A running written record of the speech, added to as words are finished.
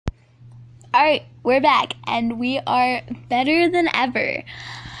Alright, we're back, and we are better than ever.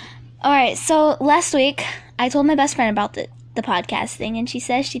 Alright, so last week, I told my best friend about the podcast thing, and she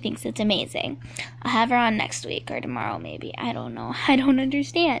says she thinks it's amazing. I'll have her on next week, or tomorrow maybe. I don't know. I don't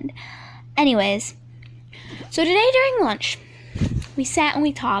understand. Anyways, so today during lunch, we sat and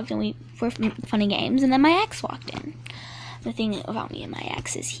we talked, and we were funny games, and then my ex walked in. The thing about me and my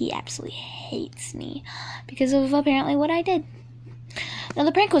ex is he absolutely hates me because of apparently what I did. Now,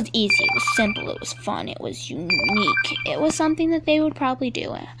 the prank was easy, it was simple, it was fun, it was unique. It was something that they would probably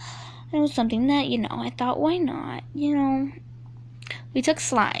do. And it was something that, I thought, why not? We took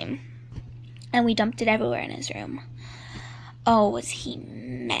slime, and we dumped it everywhere in his room. Oh, was he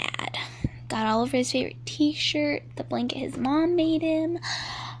mad. Got all over his favorite t-shirt, the blanket his mom made him.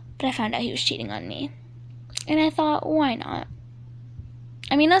 But I found out he was cheating on me. And I thought, why not?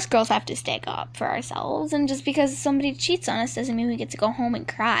 I mean, us girls have to stick up for ourselves, and just because somebody cheats on us doesn't mean we get to go home and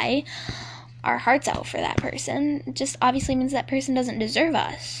cry our hearts out for that person. It just obviously means that person doesn't deserve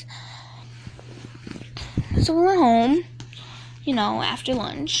us. So we went home, after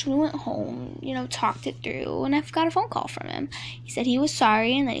lunch. We went home, talked it through, and I got a phone call from him. He said he was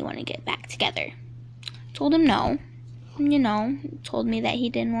sorry and that he wanted to get back together. Told him no. Told me that he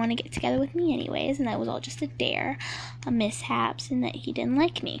didn't want to get together with me anyways, and that was all just a dare, a mishaps, and that he didn't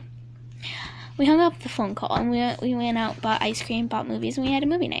like me. We hung up the phone call, and we went out, bought ice cream, bought movies, and we had a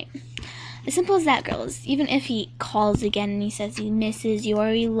movie night. As simple as that, girls. Even if he calls again and he says he misses you or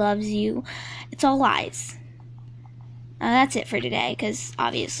he loves you, it's all lies. That's it for today, because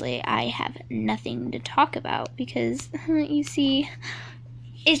obviously I have nothing to talk about, because, you see,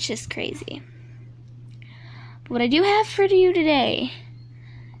 it's just crazy. What I do have for you today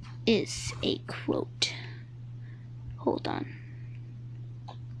is a quote. Hold on.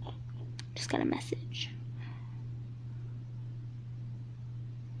 Just got a message.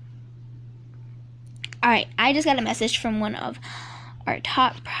 Alright, I just got a message from one of our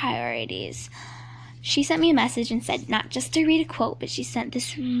top priorities. She sent me a message and said not just to read a quote, but she sent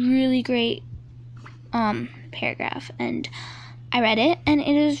this really great paragraph. And I read it, and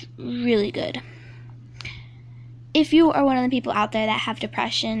it is really good. If you are one of the people out there that have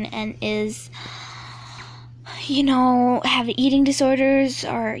depression and have eating disorders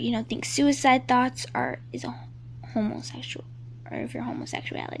or, think suicide thoughts is a homosexual, or if you're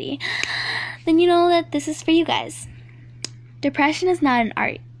homosexuality, then you know that this is for you guys. Depression is not an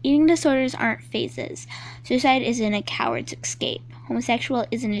art. Eating disorders aren't phases. Suicide isn't a coward's escape. Homosexual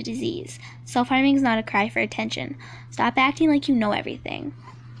isn't a disease. Self-harming is not a cry for attention. Stop acting like you know everything.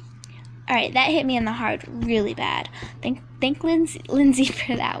 Alright, that hit me in the heart really bad. Thank Lindsay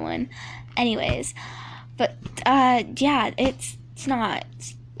for that one. Anyways, but it's not.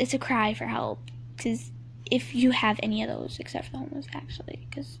 It's a cry for help. Because if you have any of those, except for the homos, actually,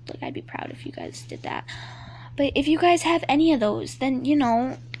 because I'd be proud if you guys did that. But if you guys have any of those, then you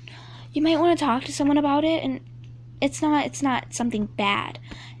might want to talk to someone about it. And it's not something bad.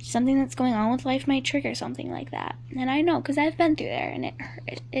 Something that's going on with life might trigger something like that. And I know, because I've been through there, and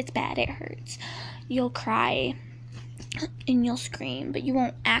it's bad, it hurts. You'll cry, and you'll scream, but you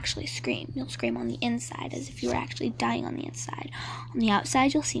won't actually scream. You'll scream on the inside, as if you were actually dying on the inside. On the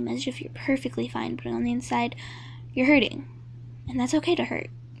outside, you'll seem as if you're perfectly fine, but on the inside, you're hurting. And that's okay to hurt,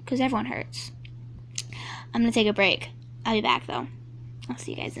 because everyone hurts. I'm going to take a break. I'll be back, though. I'll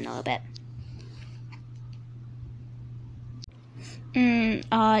see you guys in a little bit.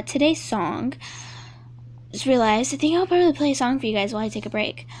 Today's song, just realized, I think I'll probably play a song for you guys while I take a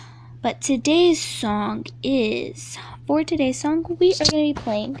break. But for today's song, we are going to be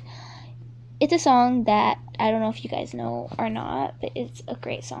playing. It's a song that I don't know if you guys know or not, but it's a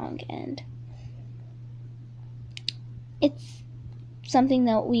great song, and it's something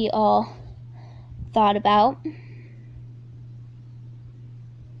that we all thought about.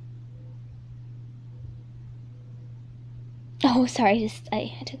 Oh, sorry,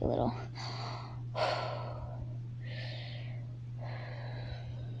 I took a little.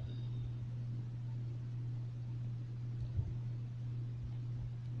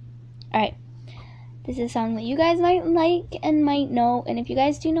 Alright, this is a song that you guys might like and might know, and if you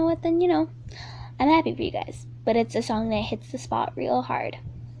guys do know it, then I'm happy for you guys. But it's a song that hits the spot real hard.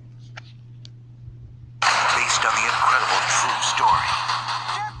 Based on the incredible true story.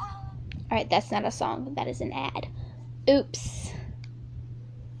 Alright, that's not a song, that is an ad. Oops.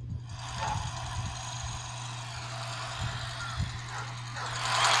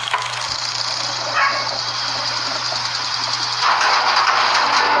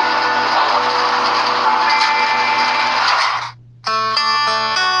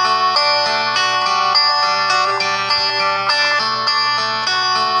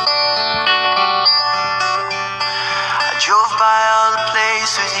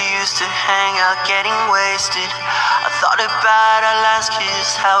 place where you used to hang out getting wasted. I thought about our last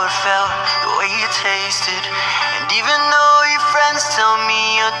kiss, how it felt, the way you tasted. And even though your friends tell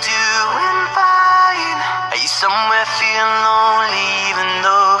me you're doing fine, are you somewhere feeling lonely even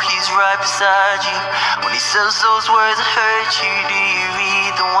though he's right beside you? When he says those words that hurt you, do you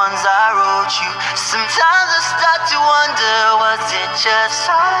read the ones I wrote you? Sometimes I start to wonder, was it just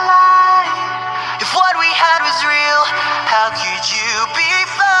a lie? If what we had was real, how could you be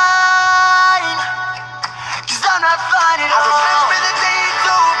fine? 'Cause I'm not fine at all. I remember the day you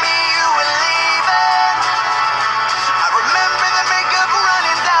told me you were leaving. I remember the makeup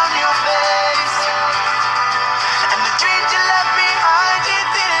running down your face, and the dreams you left behind, you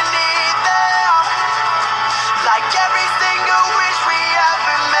didn't need them. Like every single wish we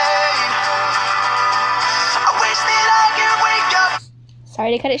ever made. I wish that I could wake up.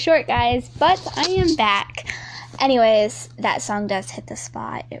 Sorry to cut it short, guys, but I am back. Anyways, that song does hit the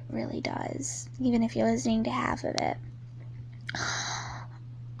spot. It really does. Even if you're listening to half of it.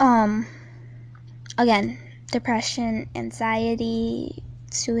 Again, depression, anxiety,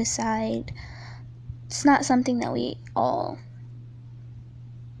 suicide. It's not something that we all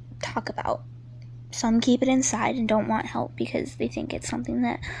talk about. Some keep it inside and don't want help because they think it's something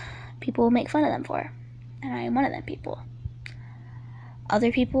that people will make fun of them for. And I am one of them people.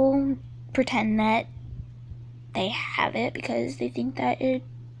 Other people pretend that they have it because they think that it'd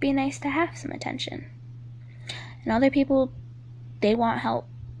be nice to have some attention. And other people, they want help,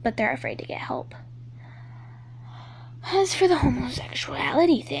 but they're afraid to get help. As for the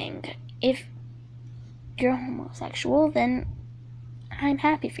homosexuality thing, if you're homosexual, then I'm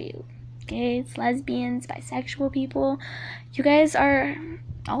happy for you. Gays, lesbians, bisexual people, you guys are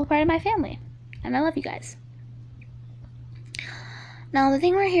all part of my family, and I love you guys. Now, the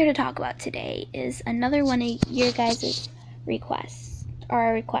thing we're here to talk about today is another one of your guys' requests, or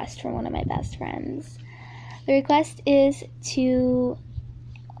a request from one of my best friends. The request is to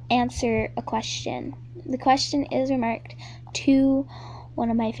answer a question. The question is remarked to one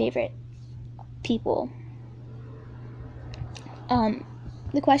of my favorite people.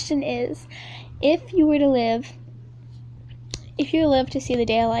 The question is, if you were to live to see the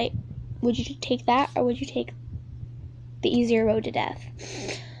daylight, would you take that, or would you take the easier road to death?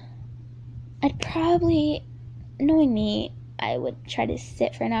 I'd probably, knowing me, I would try to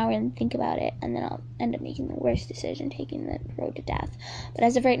sit for an hour and think about it, and then I'll end up making the worst decision, taking the road to death. But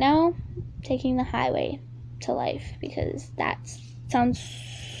as of right now, taking the highway to life, because that sounds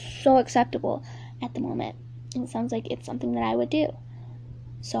so acceptable at the moment. It sounds like it's something that I would do.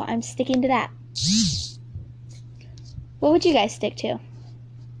 So I'm sticking to that. What would you guys stick to?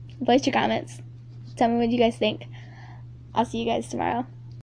 Voice your comments. Tell me what you guys think. I'll see you guys tomorrow.